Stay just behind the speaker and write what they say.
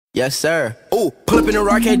Yes, sir. Ooh, pull up in the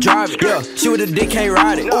rock, can't drive it. Yeah, she with a dick, can't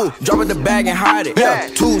ride it. Ooh, drop it the bag and hide it. Yeah,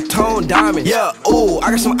 two-tone diamonds. Yeah, ooh,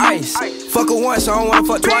 I got some ice. Fuck her once, I don't wanna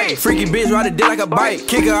fuck twice. Freaky bitch, ride a dick like a bike.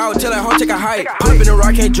 Kick her out, tell that hoe take a hike. Pull up in the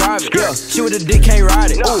rock, can't drive it. Yeah, she with a dick, can't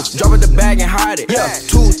ride it. Ooh, drop it the bag and hide it. Yeah,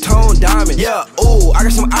 two-tone diamonds. Yeah, ooh, I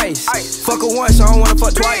got some ice. Fuck her once, I don't wanna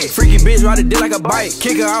fuck twice. Freaky bitch, ride a dick like a bike.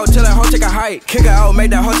 Kick her out, tell that hoe take a hike. Kick her out,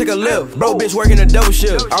 make that hoe take a lift. Bro, bitch working a double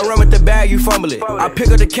shift. I run with the bag, you fumble it. I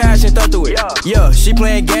pick up the cash and throw through it. Yeah, she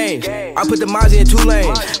playing games. I put the Mozzie in 2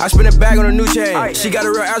 lanes. I spin a bag on a new chain. She got a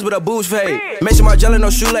real ass with her boobs fade. Make sure my jelly no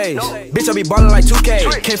shoelace. Bitch, I be ballin' like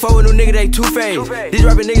 2K. Can't fuck with new nigga, they two-faced. These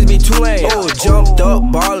rapping niggas be too lame. Oh, jumped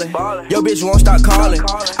up, ballin'. Yo, bitch won't stop calling.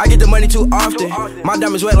 I get the money too often. My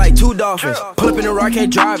diamonds wet like 2 dolphins. Pull up in the rock,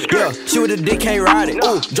 can't drive it. Yeah, she with a dick, can't ride it.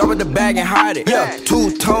 Ooh, drop it the bag and hide it. Yeah,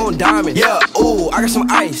 two-tone diamond. Yeah, ooh, I got some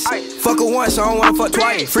ice. Fuck her once, I don't wanna fuck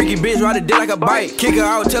twice. Freaky bitch, ride a dick like a bike. Kick her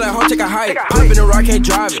out, tell that hoe take a hike. Pull up in the rock, can't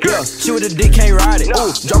drive it. Yeah, she with a dick, can't ride it.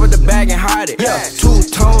 Ooh, drop it the bag and hide it. Yeah,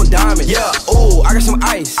 two-tone diamond. Yeah, ooh, I got some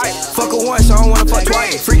ice. Fuck her once, I don't wanna fuck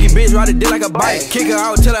twice. Freaky bitch, ride a dick like a bike. Kick her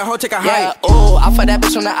out, tell that hoe take a hike. Yeah, ooh, I fuck that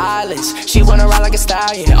bitch on the islands. She wanna ride like a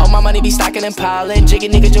stallion. All my money be stacking and piling. Jiggy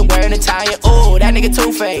nigga just wearing Italian. Ooh, that nigga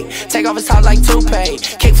two-fade. Take off his top like toupee.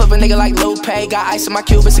 Kick flip a nigga like Lupe. Got ice in my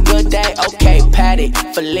cube, it's a good day. Okay, Patty,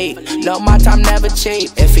 Philippe. No, my time never cheap.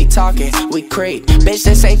 If he talking, we creep. Bitch,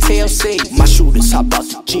 this ain't TLC. My shooters hop out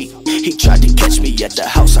the Jeep. He tried to catch me at the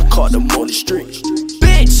house, I caught him on the street.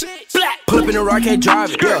 Bitch, black. Pull up in the rock, can't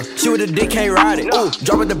drive it. Yeah, she with a dick, can't ride it. Ooh,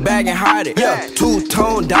 drop it the bag and hide it. Yeah,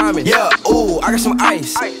 two-tone diamond. Yeah, ooh, I got some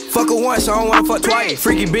ice. Fuck her once, I don't wanna fuck twice.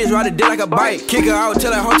 Freaky bitch, ride a dick like a bike. Kick her out,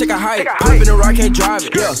 tell that hoe take a hike. Pull up in the rock, can't drive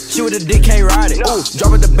it. Yeah, she with a dick, can't ride it. Ooh,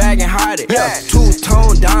 drop it the bag and hide it. Yeah,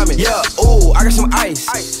 two-tone diamond. Yeah, ooh, I got some ice.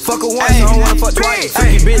 Fuck her once, I don't wanna fuck twice.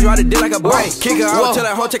 Freaky bitch, ride a dick like a bike. Kick her out, tell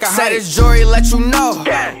that hoe take a hike. Say this jewelry, let you know.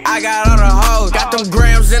 I got all the hoes. Got them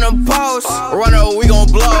grams in a post. Runner, we gon'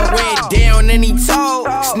 blow. We ain't down any toe.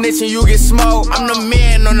 Snitching, you get smoked. I'm the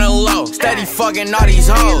man on the low. Steady fucking all these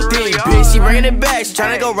hoes. Big bitch, she bringing it back. She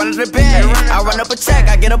tryna go run up the bag. I run up a check,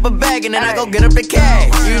 I get up a bag, and then I go get up the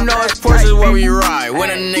cash. You know it's Porsche where we ride. When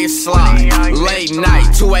a nigga slide. Late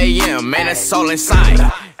night, 2 AM, man, that's all inside.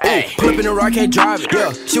 Ooh, pull up in the rock, can't drive it.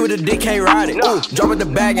 Yeah, she with a dick, can't ride it. Ooh, drop it the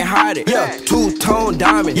bag and hide it. Yeah, two-tone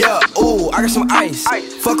diamond. Yeah, ooh, I got some ice.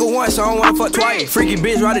 Fuck her once, I don't wanna fuck twice. Freaky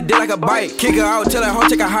bitch, ride a dick like a bike. Kick her out, tell that hoe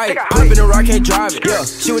take a hike. Pull up in the rock, can't drive it. Yeah,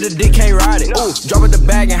 she with a dick, can't ride it. Ooh, drop it the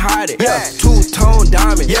bag and hide it. Yeah, two-tone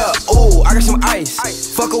diamond. Yeah, ooh, I got some ice.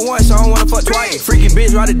 Fuck her once, I don't wanna fuck twice. Freaky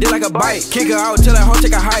bitch, ride a dick like a bike. Kick her out, tell that hoe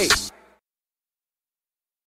take a hike.